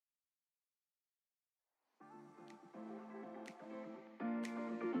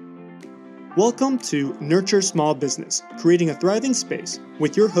Welcome to Nurture Small Business, Creating a Thriving Space,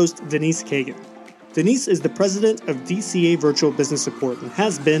 with your host, Denise Kagan. Denise is the president of DCA Virtual Business Support and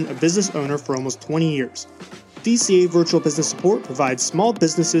has been a business owner for almost 20 years. DCA Virtual Business Support provides small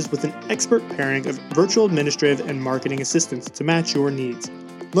businesses with an expert pairing of virtual administrative and marketing assistance to match your needs.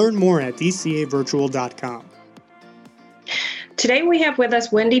 Learn more at dcavirtual.com. Today we have with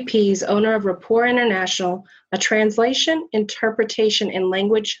us Wendy Pease, owner of Rapport International, a translation, interpretation, and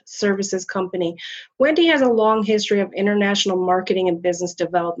language services company. Wendy has a long history of international marketing and business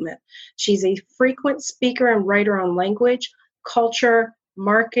development. She's a frequent speaker and writer on language, culture,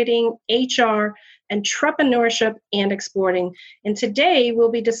 marketing, HR, entrepreneurship, and exporting. And today we'll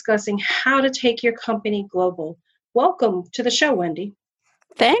be discussing how to take your company global. Welcome to the show, Wendy.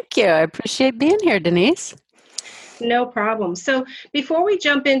 Thank you. I appreciate being here, Denise. No problem. So before we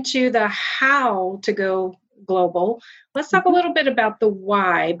jump into the how to go global, let's talk a little bit about the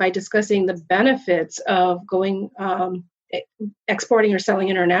why by discussing the benefits of going exporting or selling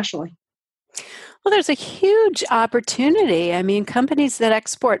internationally. Well, there's a huge opportunity. I mean, companies that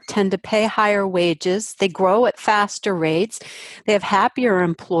export tend to pay higher wages. They grow at faster rates. They have happier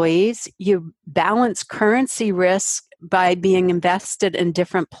employees. You balance currency risk by being invested in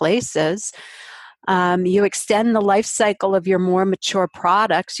different places. You extend the life cycle of your more mature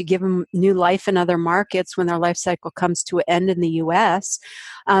products. You give them new life in other markets when their life cycle comes to an end in the U.S.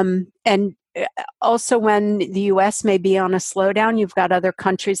 And also when the U.S. may be on a slowdown, you've got other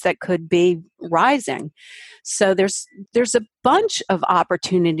countries that could be rising. So there's a bunch of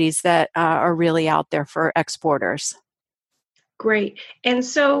opportunities that are really out there for exporters. Great. And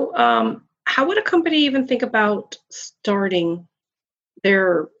so how would a company even think about starting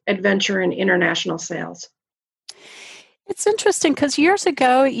their adventure in international sales? It's interesting because years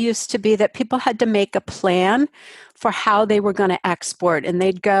ago it used to be that people had to make a plan for how they were going to export, and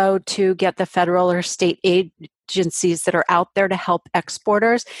they'd go to get the federal or state agencies that are out there to help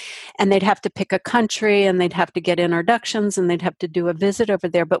exporters, and they'd have to pick a country and they'd have to get introductions and they'd have to do a visit over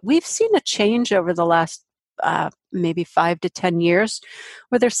there. But we've seen a change over the last maybe 5 to 10 years,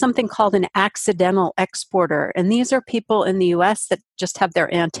 where there's something called an accidental exporter. And these are people in the US that just have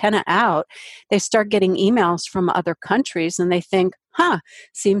their antenna out. They start getting emails from other countries and they think,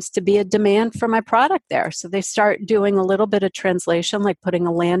 seems to be a demand for my product there. So they start doing a little bit of translation, like putting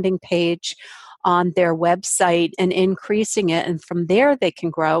a landing page on their website and increasing it. And from there they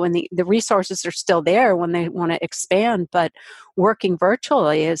can grow. And the resources are still there when they want to expand, but working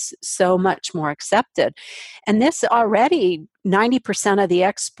virtually is so much more accepted. And this already 90% of the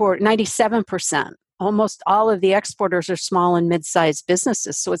export, 97%, almost all of the exporters are small and mid-sized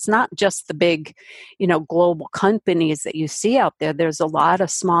businesses. So it's not just the big, global companies that you see out there. There's a lot of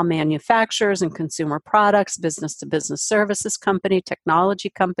small manufacturers and consumer products, business-to-business services company,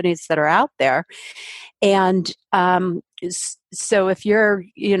 technology companies that are out there. And so if you're,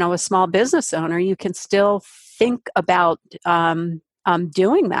 a small business owner, you can still think about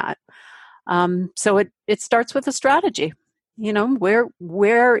doing that. So it starts with a strategy.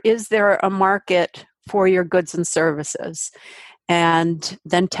 Where is there a market for your goods and services, and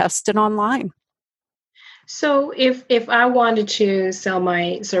then test it online. So if I wanted to sell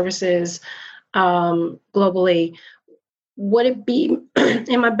my services globally, would it be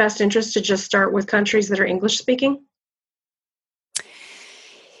in my best interest to just start with countries that are English speaking?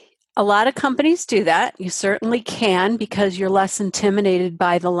 A lot of companies do that. You certainly can because you're less intimidated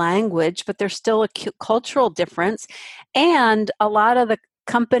by the language, but there's still a cultural difference. And a lot of the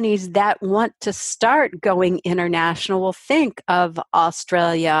companies that want to start going international will think of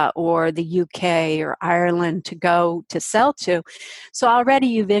Australia or the UK or Ireland to go to sell to. So already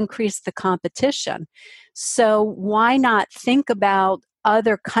you've increased the competition. So why not think about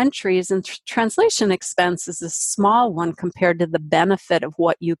other countries, and translation expense is a small one compared to the benefit of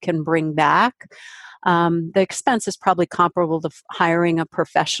what you can bring back. The expense is probably comparable to hiring a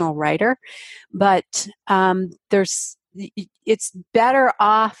professional writer, but it's better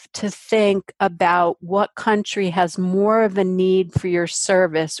off to think about what country has more of a need for your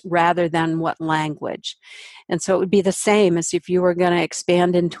service rather than what language. And so it would be the same as if you were going to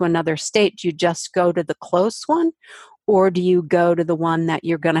expand into another state. Do you just go to the close one? Or do you go to the one that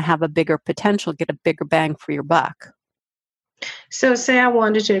you're going to have a bigger potential, get a bigger bang for your buck? So say I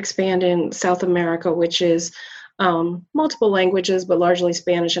wanted to expand in South America, which is multiple languages, but largely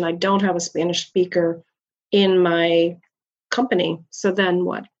Spanish, and I don't have a Spanish speaker in my company. So then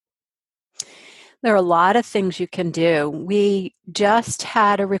what? There are a lot of things you can do. We just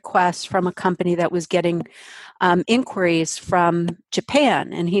had a request from a company that was getting inquiries from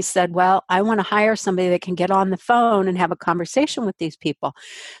Japan. And he said, well, I want to hire somebody that can get on the phone and have a conversation with these people.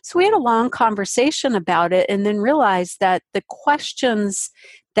 So we had a long conversation about it and then realized that the questions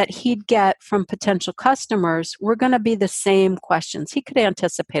that he'd get from potential customers were going to be the same questions. He could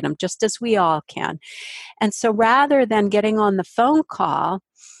anticipate them just as we all can. And so rather than getting on the phone call,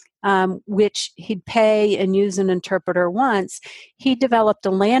 which he'd pay and use an interpreter once, he developed a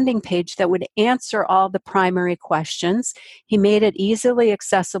landing page that would answer all the primary questions. He made it easily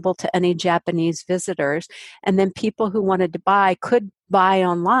accessible to any Japanese visitors. And then people who wanted to buy could buy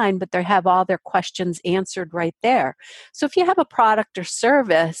online, but they have all their questions answered right there. So if you have a product or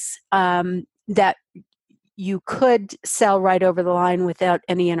service that you could sell right over the line without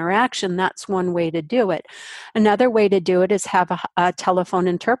any interaction, that's one way to do it. Another way to do it is have a telephone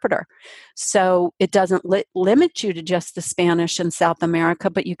interpreter. So it doesn't limit you to just the Spanish in South America,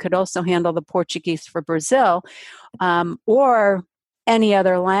 but you could also handle the Portuguese for Brazil, or any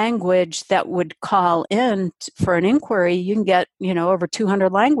other language that would call in for an inquiry. You can get, over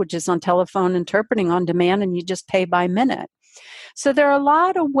 200 languages on telephone interpreting on demand, and you just pay by minute. So there are a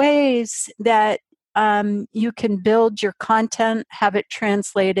lot of ways that you can build your content, have it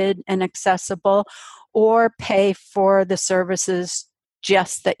translated and accessible, or pay for the services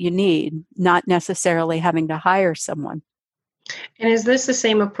just that you need, not necessarily having to hire someone. And is this the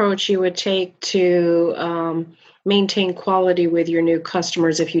same approach you would take to maintain quality with your new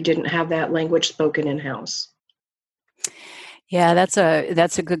customers if you didn't have that language spoken in-house? Yeah, that's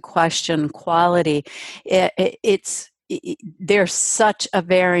a good question. Quality, there's such a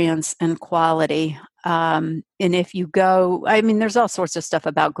variance in quality. And if you go, there's all sorts of stuff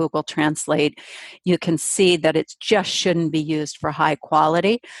about Google Translate. You can see that it just shouldn't be used for high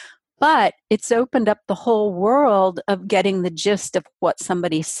quality, but it's opened up the whole world of getting the gist of what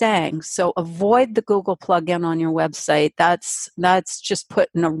somebody's saying. So avoid the Google plugin on your website. That's just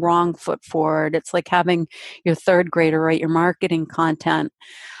putting a wrong foot forward. It's like having your third grader write your marketing content.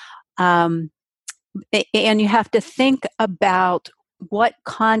 And you have to think about what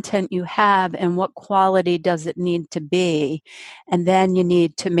content you have and what quality does it need to be. And then you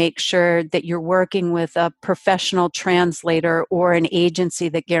need to make sure that you're working with a professional translator or an agency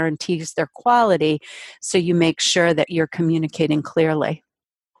that guarantees their quality, so you make sure that you're communicating clearly.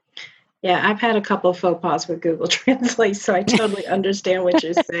 Yeah, I've had a couple of faux pas with Google Translate, so I totally understand what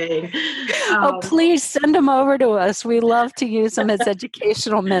you're saying. Please send them over to us. We love to use them as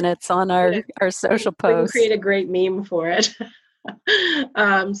educational minutes on our social posts. We can create a great meme for it.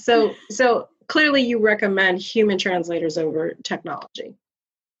 So clearly you recommend human translators over technology.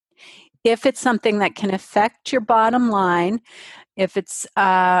 If it's something that can affect your bottom line, if it's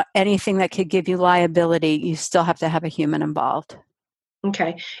anything that could give you liability, you still have to have a human involved.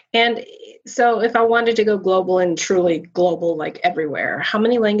 Okay. And so if I wanted to go global and truly global, like everywhere, how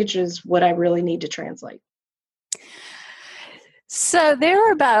many languages would I really need to translate? So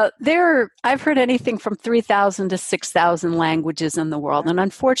I've heard anything from 3,000 to 6,000 languages in the world. And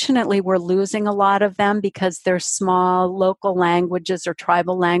unfortunately, we're losing a lot of them because they're small local languages or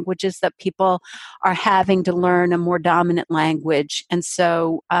tribal languages that people are having to learn a more dominant language. And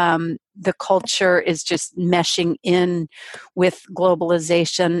so the culture is just meshing in with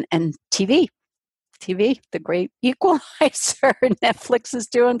globalization and TV, the great equalizer. Netflix is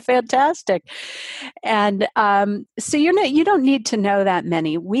doing fantastic. And so you don't need to know that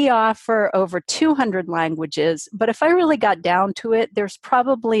many. We offer over 200 languages, but if I really got down to it, there's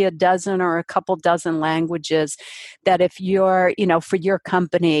probably a dozen or a couple dozen languages that if you're, for your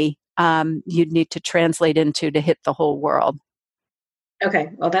company, you'd need to translate into to hit the whole world.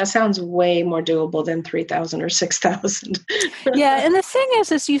 Okay, well, that sounds way more doable than 3,000 or 6,000. Yeah, and the thing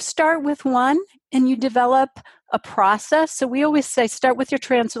is you start with one and you develop a process. So we always say start with your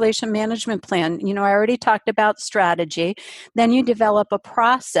translation management plan. I already talked about strategy. Then you develop a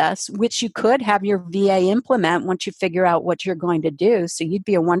process, which you could have your VA implement once you figure out what you're going to do. So you'd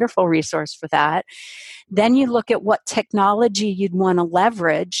be a wonderful resource for that. Then you look at what technology you'd want to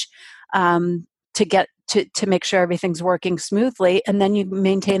leverage to make sure everything's working smoothly, and then you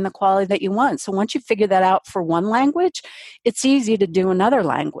maintain the quality that you want. So once you figure that out for one language, it's easy to do another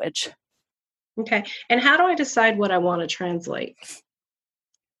language. Okay. And how do I decide what I want to translate?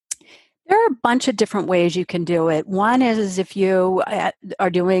 There are a bunch of different ways you can do it. One is if you are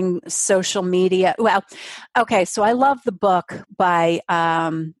doing social media. Well, okay, so I love the book by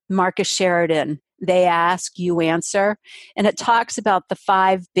Marcus Sheridan, they ask, you answer. And it talks about the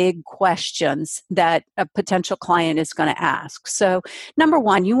 5 big questions that a potential client is going to ask. So, number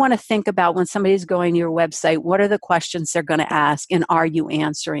one, you want to think about when somebody's going to your website, what are the questions they're going to ask, and are you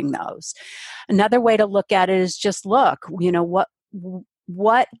answering those? Another way to look at it is just look,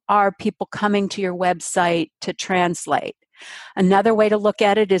 what are people coming to your website to translate? Another way to look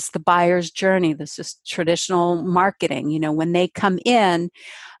at it is the buyer's journey. This is traditional marketing. When they come in,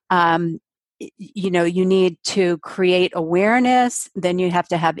 you need to create awareness, then you have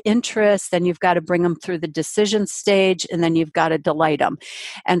to have interest, then you've got to bring them through the decision stage, and then you've got to delight them.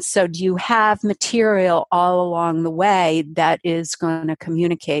 And so do you have material all along the way that is going to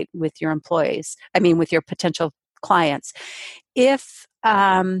communicate with your employees? With your potential clients. If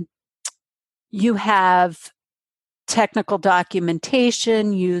you have technical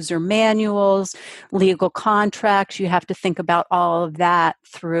documentation, user manuals, legal contracts, you have to think about all of that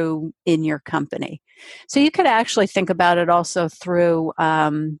through in your company. So you could actually think about it also through,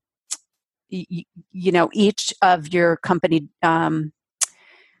 each of your company,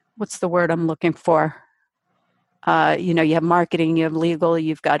 what's the word I'm looking for? You have marketing, you have legal,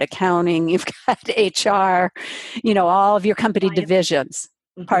 you've got accounting, you've got HR, all of your company divisions.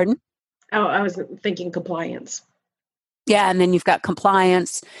 Mm-hmm. Pardon? Oh, I was thinking compliance. Yeah, and then you've got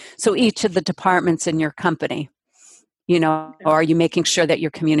compliance. So each of the departments in your company, are you making sure that you're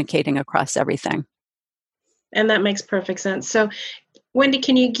communicating across everything? And that makes perfect sense. So, Wendy,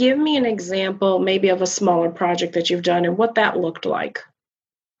 can you give me an example maybe of a smaller project that you've done and what that looked like?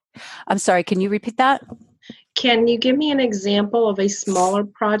 I'm sorry, can you repeat that? Can you give me an example of a smaller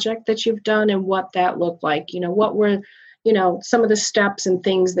project that you've done and what that looked like? What were, some of the steps and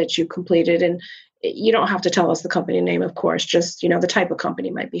things that you completed? And you don't have to tell us the company name, of course, just, the type of company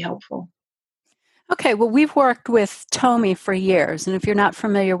might be helpful. Okay, well, we've worked with Tomy for years. And if you're not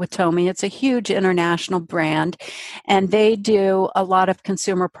familiar with Tomy, it's a huge international brand, and they do a lot of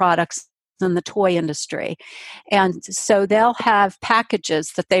consumer products in the toy industry. And so they'll have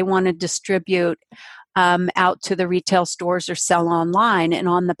packages that they want to distribute out to the retail stores or sell online. And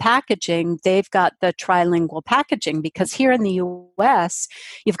on the packaging, they've got the trilingual packaging, because here in the US,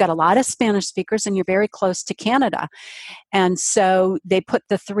 you've got a lot of Spanish speakers and you're very close to Canada. And so they put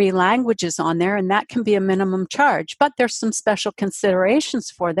the 3 languages on there, and that can be a minimum charge. But there's some special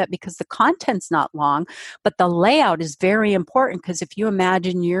considerations for that, because the content's not long, but the layout is very important. Because if you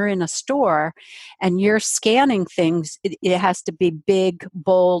imagine you're in a store and you're scanning things, it has to be big,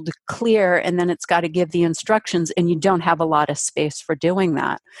 bold, clear, and then it's got to give the instructions, and you don't have a lot of space for doing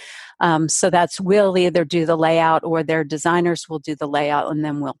that. So we'll either do the layout, or their designers will do the layout, and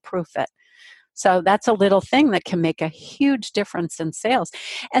then we'll proof it. So that's a little thing that can make a huge difference in sales.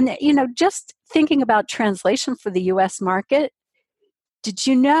 And, just thinking about translation for the U.S. market, did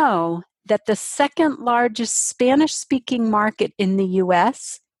you know that the second largest Spanish-speaking market in the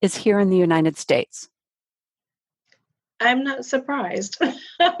U.S. is here in the United States? I'm not surprised.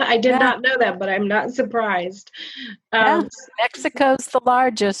 I did not know that, but I'm not surprised. Mexico's the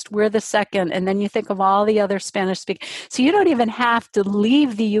largest. We're the second. And then you think of all the other Spanish speakers. So you don't even have to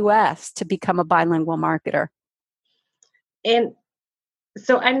leave the U.S. to become a bilingual marketer. And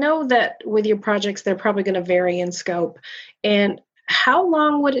so I know that with your projects, they're probably going to vary in scope. And how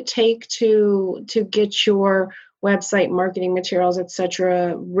long would it take to get your website, marketing materials, et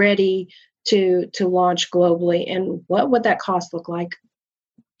cetera, ready to launch globally, and what would that cost look like?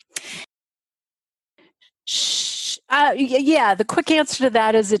 The quick answer to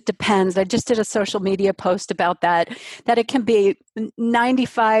that is it depends. I just did a social media post about that it can be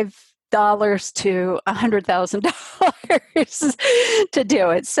 $95 to $100,000 to do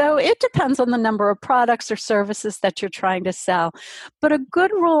it. So it depends on the number of products or services that you're trying to sell. But a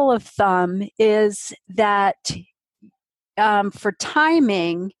good rule of thumb is that for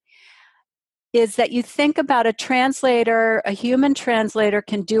timing, is that you think about a translator. A human translator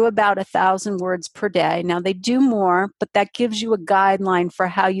can do about 1,000 words per day. Now, they do more, but that gives you a guideline for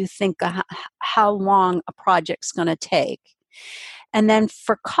how you think how long a project's going to take. And then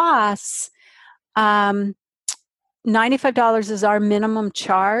for costs, $95 is our minimum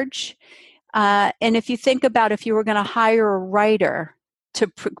charge. And if you think about if you were going to hire a writer to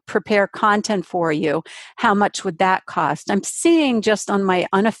prepare content for you, how much would that cost? I'm seeing just on my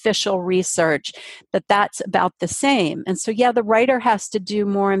unofficial research that that's about the same. And so, the writer has to do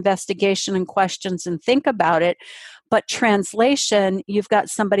more investigation and questions and think about it. But translation, you've got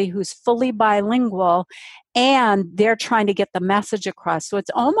somebody who's fully bilingual and they're trying to get the message across. So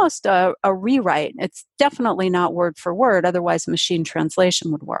it's almost a rewrite. It's definitely not word for word. Otherwise, machine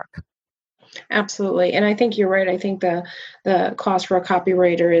translation would work. Absolutely. And I think you're right. I think the cost for a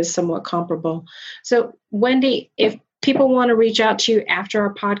copywriter is somewhat comparable. So, Wendy, if people want to reach out to you after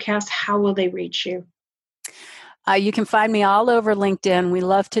our podcast, how will they reach you? You can find me all over LinkedIn. We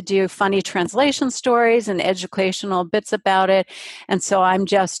love to do funny translation stories and educational bits about it. And so I'm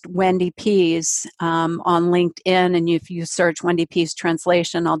just Wendy Pease on LinkedIn. And if you search Wendy Pease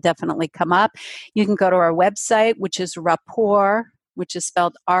Translation, I'll definitely come up. You can go to our website, which is Rapport, which is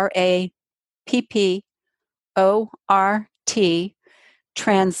spelled RAPPORT,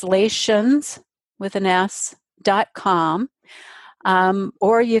 translations with an S.com.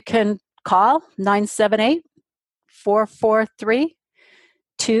 Or you can call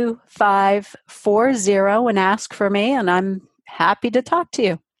 978-443-2540 and ask for me, and I'm happy to talk to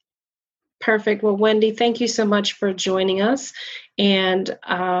you. Perfect. Well, Wendy, thank you so much for joining us. And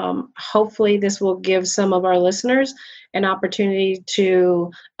hopefully this will give some of our listeners an opportunity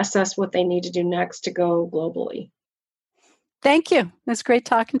to assess what they need to do next to go globally. Thank you. It was great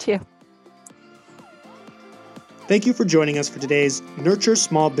talking to you. Thank you for joining us for today's Nurture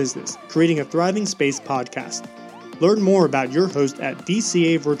Small Business, Creating a Thriving Space podcast. Learn more about your host at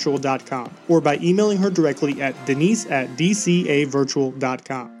dcavirtual.com or by emailing her directly at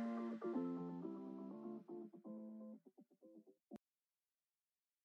denise@dcavirtual.com.